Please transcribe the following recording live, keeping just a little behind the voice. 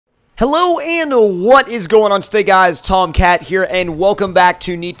Hello and what is going on today, guys? Tomcat here and welcome back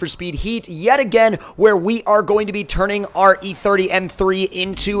to Need for Speed Heat yet again, where we are going to be turning our E30 M3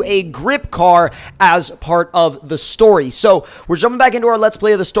 into a grip car as part of the story. So we're jumping back into our Let's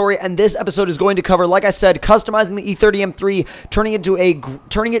Play of the story, and this episode is going to cover, like I said, customizing the E30 M3, turning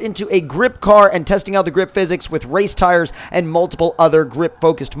it into a grip car and testing out the grip physics with race tires and multiple other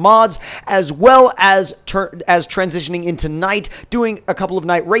grip-focused mods, as well as transitioning into night, doing a couple of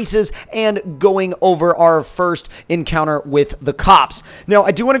night races, and going over our first encounter with the cops. Now,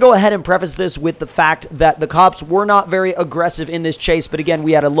 I do want to go ahead and preface this with the fact that the cops were not very aggressive in this chase, but again,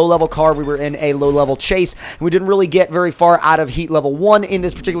 we had a low-level car, we were in a low-level chase, and we didn't really get very far out of Heat Level 1 in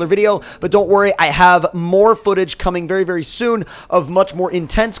this particular video, but don't worry, I have more footage coming very, very soon of much more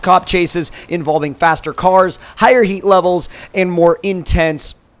intense cop chases involving faster cars, higher heat levels, and more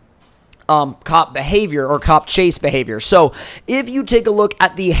intense cop behavior or cop chase behavior. So if you take a look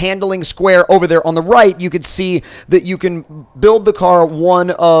at the handling square over there on the right, you could see that you can build the car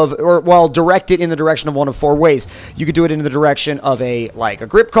direct it in the direction of one of four ways. You could do it in the direction of a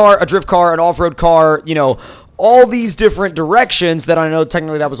grip car, a drift car, an off-road car, you know, all these different directions that I know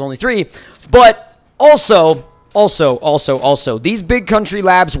technically that was only three, but also, these Big Country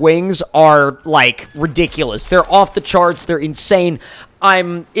Labs wings are, like, ridiculous. They're off the charts. They're insane.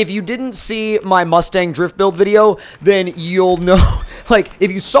 If you didn't see my Mustang drift build video, then you'll know, like, if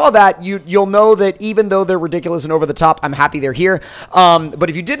you saw that, you'll know that even though they're ridiculous and over the top, I'm happy they're here. But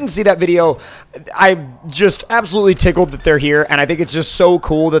if you didn't see that video, I'm just absolutely tickled that they're here, and I think it's just so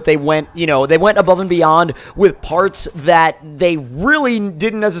cool that they went, you know, they went above and beyond with parts that they really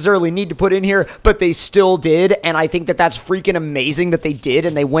didn't necessarily need to put in here, but they still did, and I think that that's freaking amazing that they did,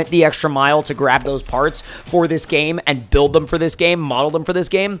 and they went the extra mile to grab those parts for this game and build them for this game, model them for this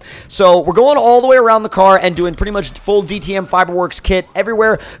game. So we're going all the way around the car and doing pretty much full DTM Fiberworks kit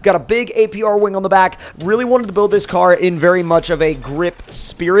everywhere. Got a big APR wing on the back. Really wanted to build this car in very much of a grip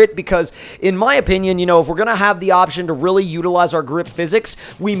spirit because, in my opinion, you know, if we're going to have the option to really utilize our grip physics,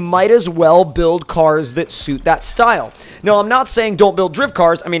 we might as well build cars that suit that style. Now, I'm not saying don't build drift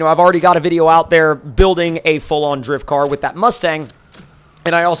cars. I mean, I've already got a video out there building a full-on drift car with that Mustang.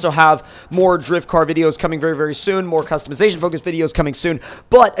 And I also have more drift car videos coming very, very soon, more customization-focused videos coming soon.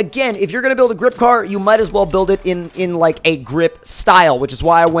 But again, if you're going to build a grip car, you might as well build it in like a grip style, which is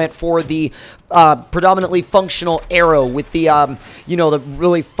why I went for the predominantly functional aero with the, you know, the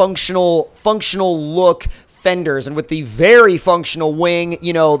really functional look fenders, and with the very functional wing,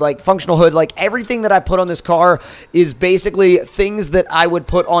 you know, like functional hood. Like everything that I put on this car is basically things that I would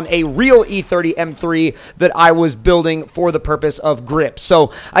put on a real E30 M3 that I was building for the purpose of grip.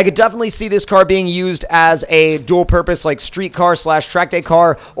 So I could definitely see this car being used as a dual purpose, like street car slash track day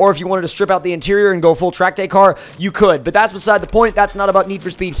car, or if you wanted to strip out the interior and go full track day car, you could. But that's beside the point. That's not about Need for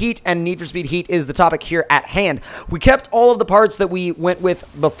Speed Heat, and Need for Speed Heat is the topic here at hand. We kept all of the parts that we went with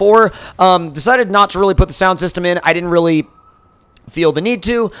before, decided not to really put the sound system in. I didn't really feel the need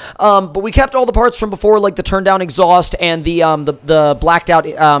to, but we kept all the parts from before, like the turn down exhaust and the blacked out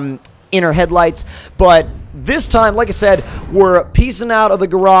inner headlights. But this time, like I said, we're piecing out of the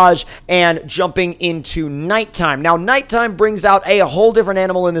garage and jumping into nighttime. Now, nighttime brings out a whole different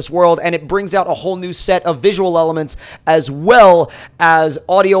animal in this world, and it brings out a whole new set of visual elements as well as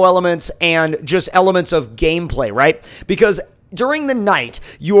audio elements and just elements of gameplay, right? Because during the night,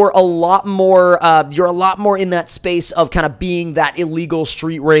 you're a lot more in that space of kind of being that illegal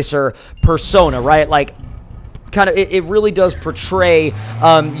street racer persona, right? Like, kind of, it really does portray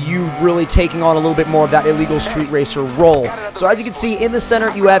you really taking on a little bit more of that illegal street racer role. So as you can see, in the center,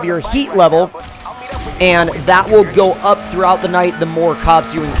 you have your heat level, and that will go up throughout the night the more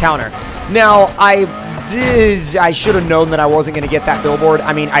cops you encounter. Now, I should have known that I wasn't going to get that billboard.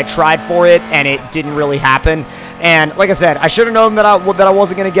 I mean, I tried for it, and it didn't really happen. And like I said, I should have known that I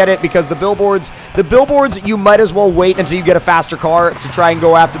wasn't going to get it, because the billboards, you might as well wait until you get a faster car to try and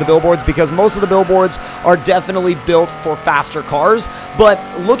go after the billboards, because most of the billboards are definitely built for faster cars. But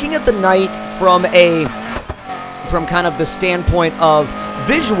looking at the night from kind of the standpoint of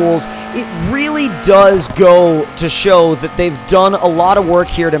visuals, it really does go to show that they've done a lot of work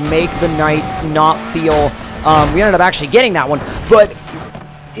here to make the night not feel, we ended up actually getting that one, but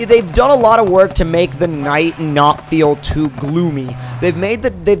they've done a lot of work to make the night not feel too gloomy.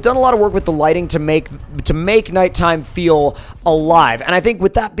 They've done a lot of work with the lighting to make nighttime feel alive. And I think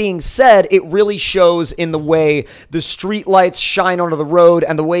with that being said, it really shows in the way the street lights shine onto the road,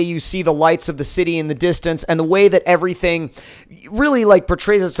 and the way you see the lights of the city in the distance, and the way that everything really, like,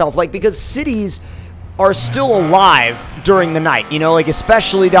 portrays itself. Like, because cities are still alive during the night, you know, like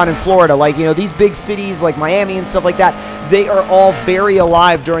especially down in Florida, like, you know, these big cities like Miami and stuff like that, they are all very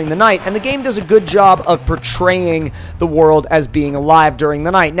alive during the night, and the game does a good job of portraying the world as being alive during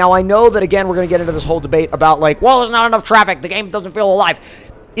the night. Now, I know that, again, we're going to get into this whole debate about, like, well, there's not enough traffic, the game doesn't feel alive.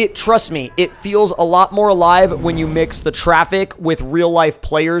 Trust me, it feels a lot more alive when you mix the traffic with real-life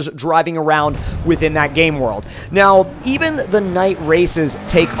players driving around within that game world. Now, even the night races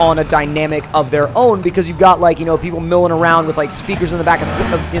take on a dynamic of their own, because you've got, like, you know, people milling around with, like, speakers in the back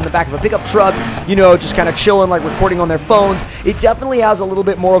of a pickup truck, you know, just kind of chilling, like, recording on their phones. It definitely has a little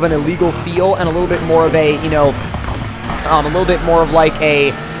bit more of an illegal feel and a little bit more of a, you know, a little bit more of, like,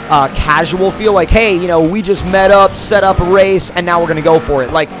 a casual feel, like, hey, you know, we just met up, set up a race, and now we're gonna go for it.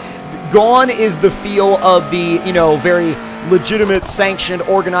 Like, gone is the feel of the, you know, very legitimate, sanctioned,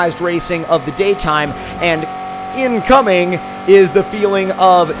 organized racing of the daytime, and incoming is the feeling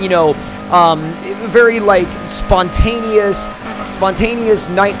of, you know, very, like, spontaneous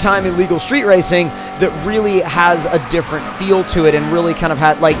nighttime illegal street racing that really has a different feel to it and really kind of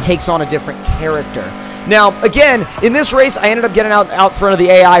takes on a different character. Now, again, in this race, I ended up getting out front of the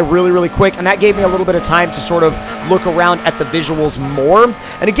AI really, really quick, and that gave me a little bit of time to sort of look around at the visuals more.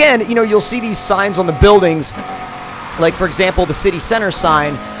 And again, you know, you'll see these signs on the buildings, like, for example, the city center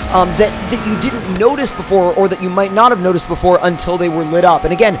sign, that you didn't notice before, or that you might not have noticed before until they were lit up.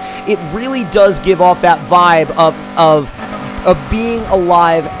 And again, it really does give off that vibe of being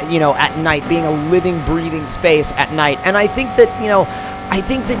alive, you know, at night, being a living, breathing space at night. And I think that, you know,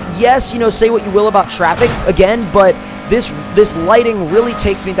 yes, you know, say what you will about traffic, again, but this lighting really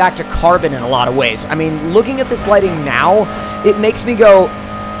takes me back to Carbon in a lot of ways. I mean, looking at this lighting now, it makes me go,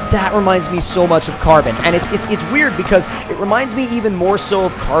 that reminds me so much of Carbon. And it's weird, because it reminds me even more so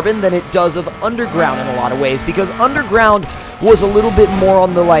of Carbon than it does of Underground in a lot of ways, because Underground was a little bit more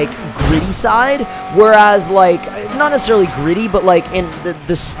on the, like, gritty side, whereas, like, not necessarily gritty, but, like, in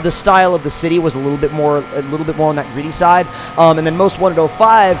the style of the city was a little bit more on that gritty side. And then Most Wanted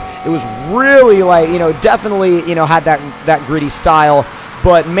 05, it was really, like, you know, definitely, you know, had that gritty style.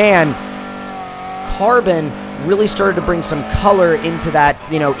 But man, Carbon really started to bring some color into that,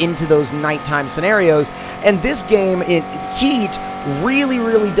 you know, into those nighttime scenarios. And this game, Heat, really,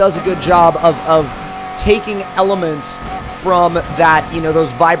 really does a good job of taking elements from that, you know, those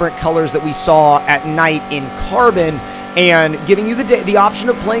vibrant colors that we saw at night in Carbon, and giving you the option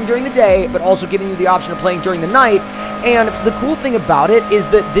of playing during the day, but also giving you the option of playing during the night. And the cool thing about it is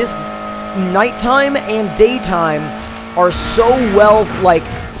that this nighttime and daytime are so well,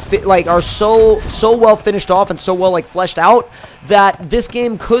 are so well finished off and so well, like, fleshed out, that this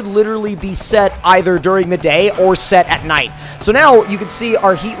game could literally be set either during the day or set at night. So now you can see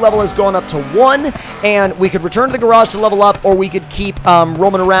our heat level has gone up to 1, and we could return to the garage to level up, or we could keep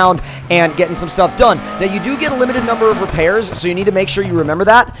roaming around and getting some stuff done. Now, you do get a limited number of repairs, so you need to make sure you remember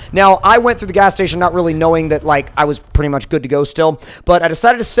that. Now, I went through the gas station not really knowing that, like, I was pretty much good to go still, but I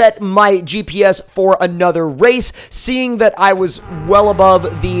decided to set my GPS for another race, seeing that I was well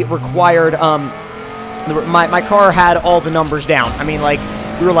above the required, my car had all the numbers down. I mean, like,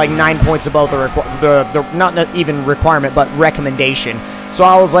 we were like 9 points above the not even requirement, but recommendation. So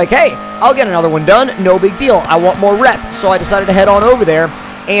I was like, hey, I'll get another one done, no big deal. I want more rep. So I decided to head on over there.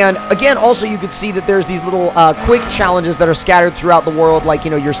 And again, also, you could see that there's these little quick challenges that are scattered throughout the world, like, you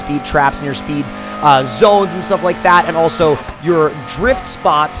know, your speed traps and your speed zones and stuff like that, and also your drift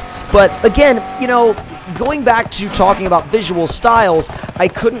spots. But again, you know, going back to talking about visual styles, I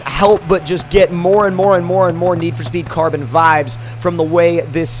couldn't help but just get more and more and more and more Need for Speed Carbon vibes from the way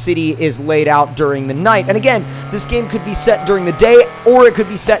this city is laid out during the night. And again, this game could be set during the day, or it could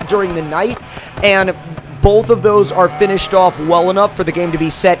be set during the night, and both of those are finished off well enough for the game to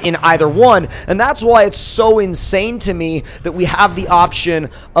be set in either one. And that's why it's so insane to me that we have the option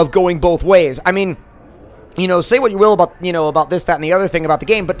of going both ways. I mean, you know, say what you will about, you know, about this, that, and the other thing about the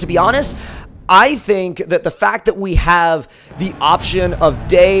game, but to be honest, I think that the fact that we have the option of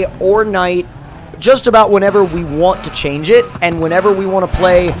day or night just about whenever we want to change it, and whenever we want to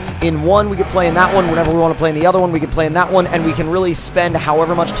play in one, we can play in that one, whenever we want to play in the other one, we can play in that one, and we can really spend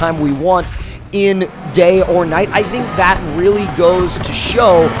however much time we want in day or night. I think that really goes to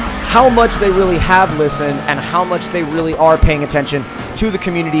show how much they really have listened and how much they really are paying attention to the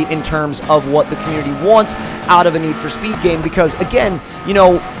community in terms of what the community wants out of a Need for Speed game. Because again, you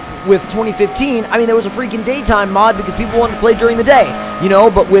know, with 2015, I mean, there was a freaking daytime mod because people wanted to play during the day, you know,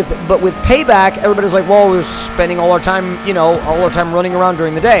 but with Payback, everybody's like, well, we're spending all our time, you know, all our time running around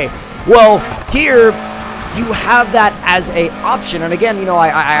during the day. Well, here, you have that as a option. And again, you know,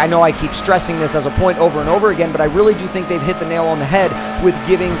 I know I keep stressing this as a point over and over again, but I really do think they've hit the nail on the head with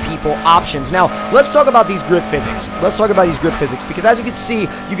giving people options. Now, let's talk about these grip physics. Let's talk about these grip physics, because as you can see,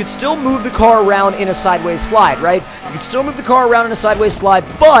 you could still move the car around in a sideways slide, right? You could still move the car around in a sideways slide,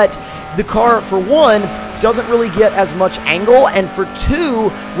 but the car, for one, doesn't really get as much angle, and for two,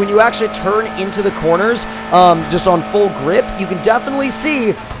 when you actually turn into the corners, just on full grip, you can definitely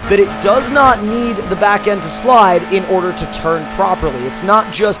see that it does not need the back end to slide in order to turn properly. It's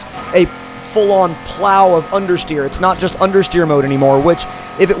not just a full-on plow of understeer. It's not just understeer mode anymore, which,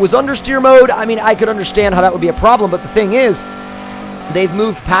 if it was understeer mode, I mean, I could understand how that would be a problem, but the thing is, they've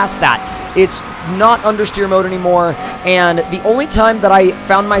moved past that. It's not understeer mode anymore, and the only time that I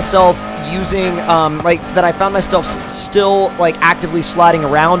found myself using, still, like, actively sliding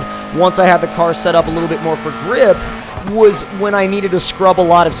around once I had the car set up a little bit more for grip was when I needed to scrub a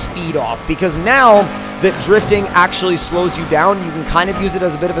lot of speed off, because now that drifting actually slows you down, you can kind of use it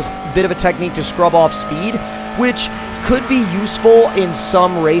as a bit of a technique to scrub off speed, which could be useful in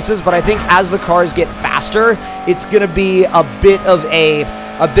some races, but I think as the cars get faster, it's going to be a bit of an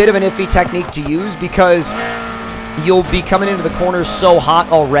iffy technique to use, because you'll be coming into the corners so hot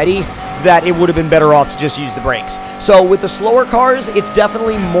already that it would have been better off to just use the brakes. So with the slower cars, it's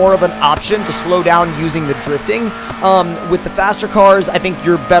definitely more of an option to slow down using the drifting. With the faster cars, I think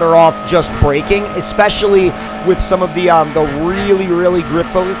you're better off just braking, especially with some of the really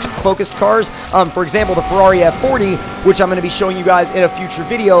grip-focused cars. For example, the Ferrari F40, which I'm going to be showing you guys in a future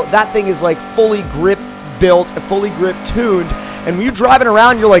video, that thing is like fully grip-built, fully grip-tuned, and when you're driving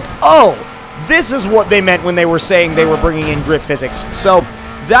around, you're like, oh, this is what they meant when they were saying they were bringing in grip physics. So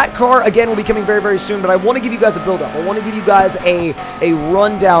that car, again, will be coming very, very soon, but I want to give you guys a build-up. I want to give you guys a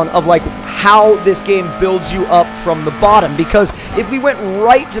rundown of, like, how this game builds you up from the bottom, because if we went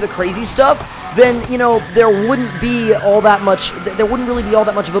right to the crazy stuff, then, you know, there wouldn't really be all that much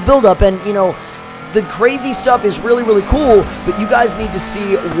of a build-up, and, you know, the crazy stuff is really, really cool, but you guys need to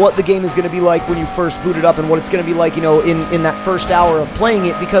see what the game is going to be like when you first boot it up and what it's going to be like, you know, in that first hour of playing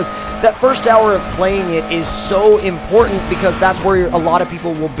it, because that first hour of playing it is so important, because that's where a lot of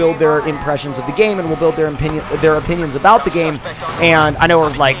people will build their impressions of the game and will build their opinions about the game. And I know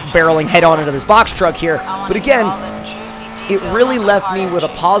we're, like, barreling head-on into this box truck here, but again, it really left me with a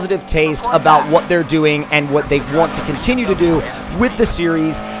positive taste about what they're doing and what they want to continue to do with the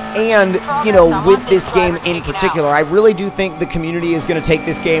series, and, you know, with this game in particular. I really do think the community is going to take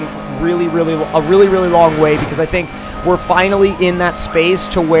this game a really, really long way, because I think we're finally in that space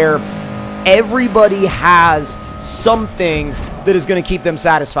to where everybody has something that is going to keep them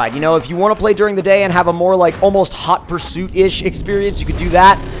satisfied. You know, if you want to play during the day and have a more, like, almost Hot Pursuit-ish experience, you could do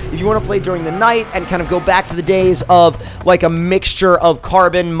that. If you want to play during the night and kind of go back to the days of, like, a mixture of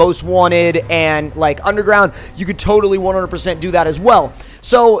Carbon, Most Wanted, and, like, Underground, you could totally 100% do that as well.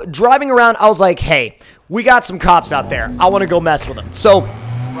 So, driving around, I was like, hey, we got some cops out there. I want to go mess with them. So,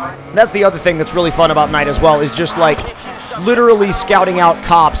 that's the other thing that's really fun about Night as well, is just, like, literally scouting out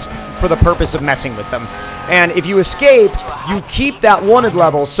cops for the purpose of messing with them. And if you escape, you keep that wanted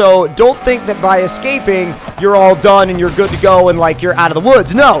level, so don't think that by escaping, you're all done and you're good to go and, like, you're out of the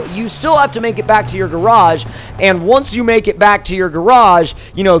woods. No, you still have to make it back to your garage, and once you make it back to your garage,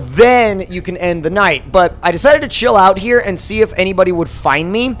 you know, then you can end the night. But I decided to chill out here and see if anybody would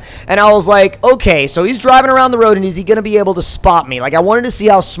find me, and I was like, okay, so he's driving around the road, and is he going to be able to spot me? Like, I wanted to see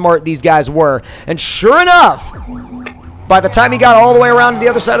how smart these guys were, and sure enough, by the time he got all the way around to the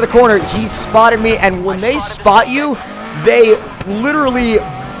other side of the corner, he spotted me, and when they spot you, they literally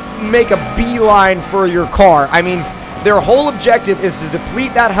make a beeline for your car. I mean, their whole objective is to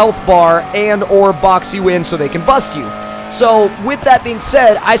deplete that health bar and or box you in so they can bust you. So, with that being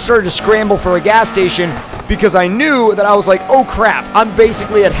said, I started to scramble for a gas station because I knew that I was like, oh crap, I'm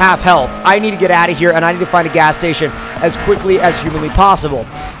basically at half health. I need to get out of here, and I need to find a gas station as quickly as humanly possible.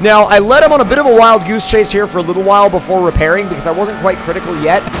 Now, I led him on a bit of a wild goose chase here for a little while before repairing because I wasn't quite critical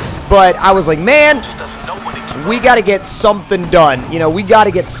yet, but I was like, man, we got to get something done. You know, we got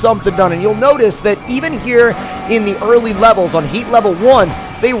to get something done, and you'll notice that even here in the early levels, on heat level 1,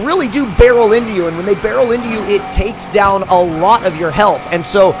 they really do barrel into you, and when they barrel into you, it takes down a lot of your health, and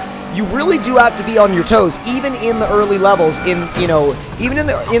so you really do have to be on your toes, even in the early levels, even in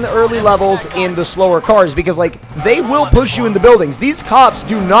the early levels in the slower cars, because, like, they will push you in the buildings. These cops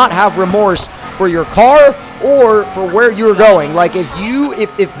do not have remorse for your car or for where you're going. Like,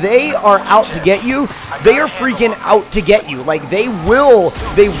 if they are out to get you, they are freaking out to get you. Like, they will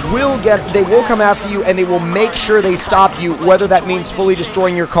come after you, and they will make sure they stop you, whether that means fully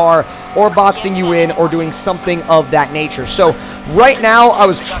destroying your car or boxing you in or doing something of that nature. So right now I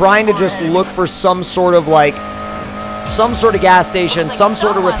was trying to just look for some sort of gas station, some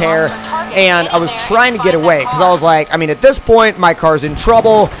sort of repair, and I was trying to get away because I was like, I mean, at this point my car's in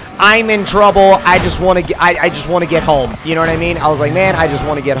trouble, I'm in trouble, I just want to get home. You know what I mean? I was like, man, I just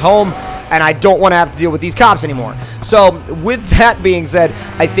want to get home and I don't want to have to deal with these cops anymore. So with that being said,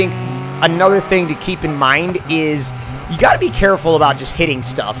 I think another thing to keep in mind is you got to be careful about just hitting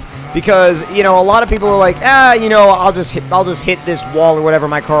stuff. Because, you know, a lot of people are like, you know, I'll just hit this wall or whatever,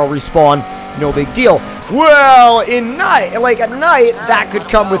 my car will respawn, no big deal. Well, at night, that could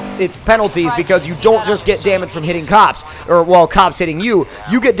come with its penalties, because you don't just get damage from hitting cops, or, well, cops hitting you.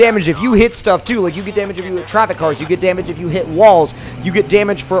 You get damaged if you hit stuff, too. Like, you get damaged if you hit traffic cars, you get damaged if you hit walls, you get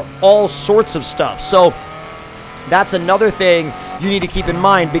damaged for all sorts of stuff. So, that's another thing you need to keep in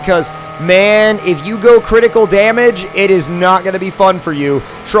mind, because, man, if you go critical damage, it is not going to be fun for you.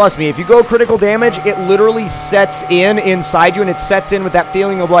 Trust me, if you go critical damage, it literally sets in inside you, and it sets in with that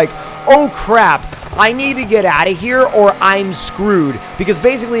feeling of like, oh crap, I need to get out of here or I'm screwed. Because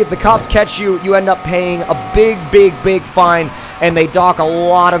basically, if the cops catch you, you end up paying a big fine, and they dock a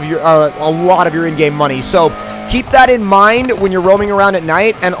lot of your in-game money. So keep that in mind when you're roaming around at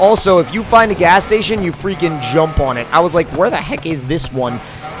night. And also, if you find a gas station, you freaking jump on it. I was like, where the heck is this one?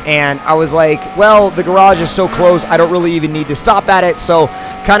 And I was like, well, the garage is so close, I don't really even need to stop at it. So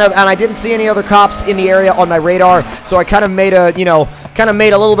and I didn't see any other cops in the area on my radar, so I kind of made a,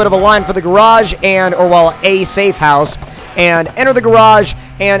 made a little bit of a line for the garage a safe house, and entered the garage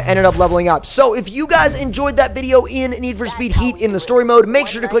and ended up leveling up. So if you guys enjoyed that video in Need for Speed Heat in the story mode, make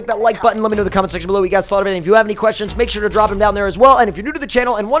sure to click that like button. Let me know in the comment section below what you guys thought of it. And if you have any questions, make sure to drop them down there as well. And if you're new to the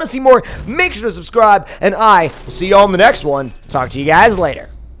channel and want to see more, make sure to subscribe. And I will see you all in the next one. Talk to you guys later.